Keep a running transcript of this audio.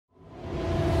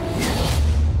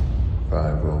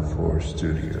504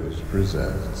 Studios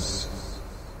presents.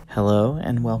 Hello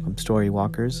and welcome, Story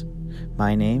Walkers.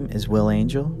 My name is Will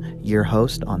Angel, your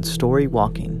host on Story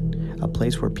Walking, a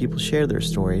place where people share their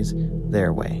stories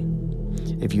their way.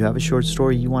 If you have a short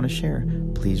story you want to share,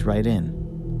 please write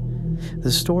in.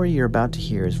 The story you're about to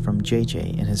hear is from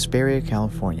JJ in Hesperia,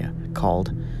 California,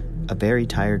 called A Very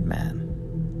Tired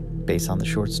Man, based on the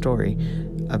short story,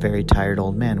 A Very Tired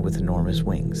Old Man with Enormous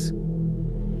Wings.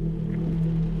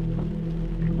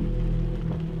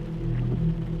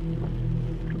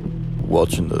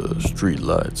 Watching the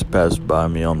streetlights pass by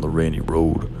me on the rainy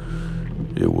road,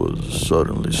 it was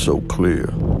suddenly so clear.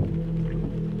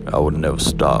 I would never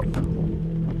stop.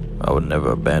 I would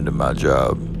never abandon my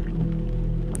job.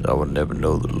 I would never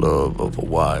know the love of a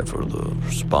wife or the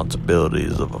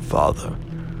responsibilities of a father,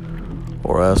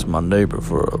 or ask my neighbor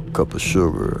for a cup of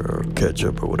sugar or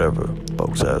ketchup or whatever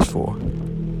folks ask for.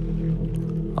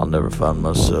 I'll never find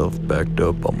myself backed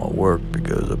up on my work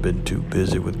because I've been too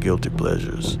busy with guilty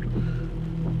pleasures.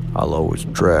 I'll always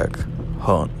track,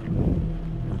 hunt,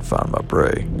 and find my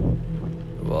prey.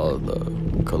 Of all of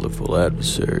the colorful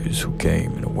adversaries who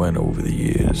came and went over the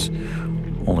years,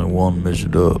 only one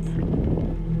measured up.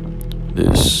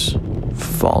 This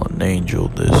fallen angel,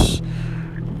 this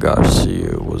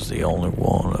Garcia, was the only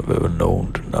one I've ever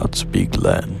known to not speak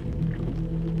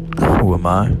Latin. Who am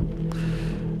I?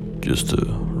 Just a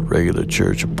regular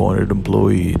church-appointed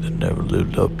employee that never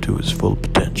lived up to his full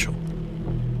potential.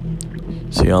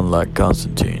 See, unlike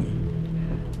Constantine,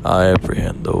 I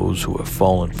apprehend those who have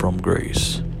fallen from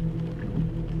grace.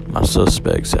 My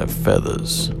suspects have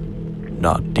feathers,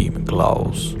 not demon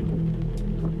claws.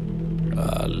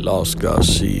 I lost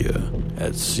Garcia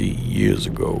at sea years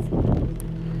ago.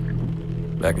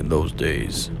 Back in those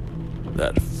days,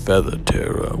 that feather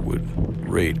terror would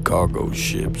raid cargo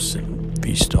ships and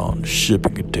feast on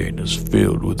shipping containers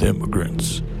filled with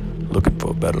immigrants looking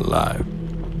for a better life.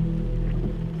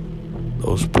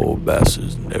 Those poor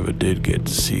bastards never did get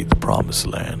to see the promised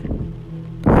land.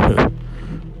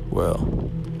 Well,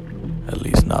 at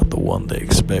least not the one they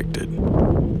expected.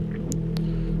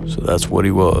 So that's what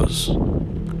he was,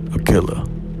 a killer,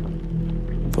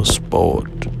 for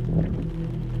sport.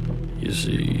 You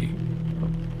see,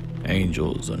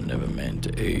 angels are never meant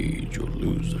to age or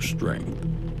lose their strength.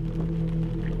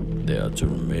 They are to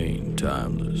remain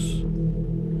timeless.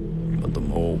 But the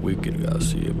more wicked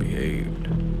Garcia behaved,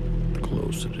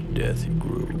 closer to death he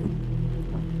grew.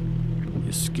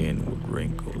 His skin would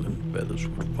wrinkle and feathers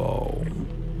would fall.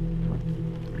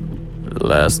 The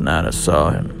last night I saw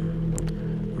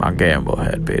him, my gamble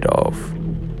had paid off.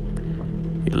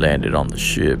 He landed on the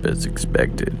ship as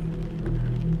expected.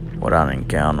 What I didn't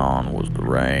count on was the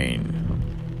rain.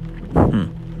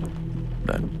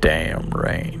 The damn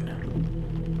rain.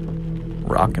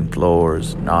 Rocking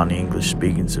floors, non-English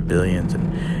speaking civilians,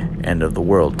 and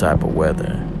end-of-the-world type of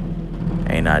weather.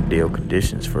 Ain't ideal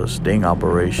conditions for a sting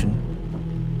operation.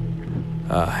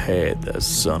 I had that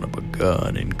son of a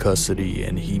gun in custody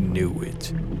and he knew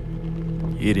it.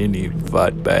 He didn't even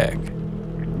fight back.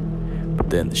 But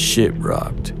then the ship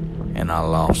rocked and I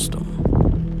lost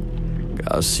him.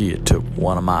 Garcia took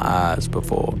one of my eyes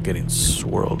before getting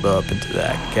swirled up into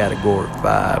that Category 5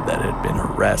 that had been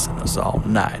harassing us all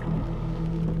night.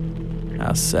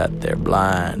 I sat there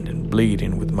blind and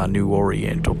bleeding with my new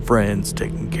Oriental friends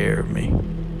taking care of me.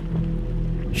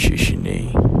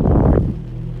 Shishini.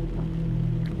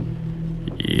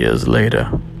 Years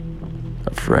later,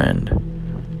 a friend,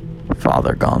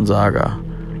 Father Gonzaga,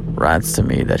 writes to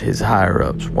me that his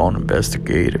higher-ups won't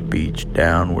investigate a beach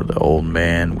down where the old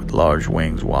man with large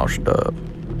wings washed up.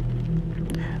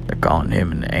 They're calling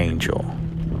him an angel,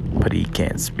 but he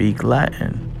can't speak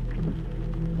Latin.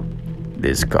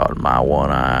 This caught my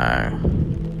one eye.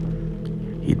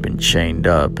 He'd been chained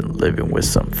up and living with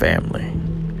some family.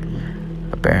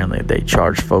 Apparently they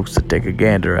charged folks to take a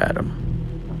gander at him.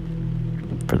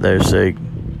 For their sake,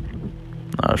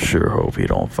 I sure hope he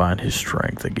don't find his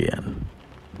strength again.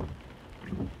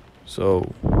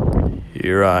 So,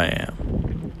 here I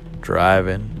am,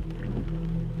 driving,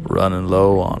 running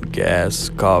low on gas,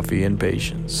 coffee, and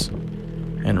patience,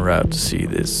 en route to see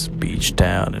this beach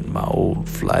town and my old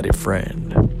flighty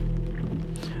friend.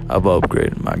 I've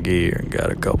upgraded my gear and got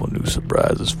a couple new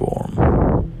surprises for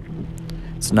him.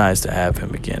 It's nice to have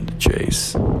him again to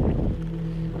chase.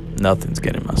 Nothing's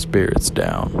getting my spirits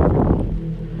down.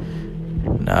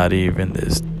 Not even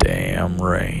this damn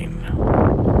rain.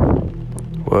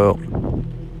 Well,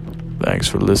 thanks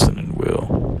for listening,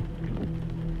 Will.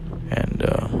 And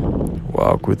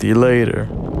walk with you later.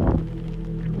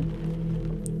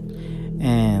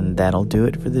 And that'll do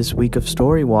it for this week of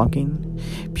Story Walking.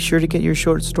 Be sure to get your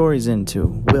short stories into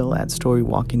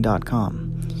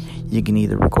will@storywalking.com. You can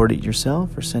either record it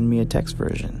yourself or send me a text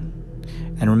version.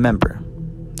 And remember,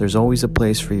 there's always a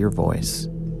place for your voice.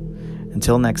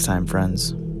 Until next time,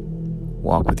 friends.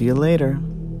 Walk with you later.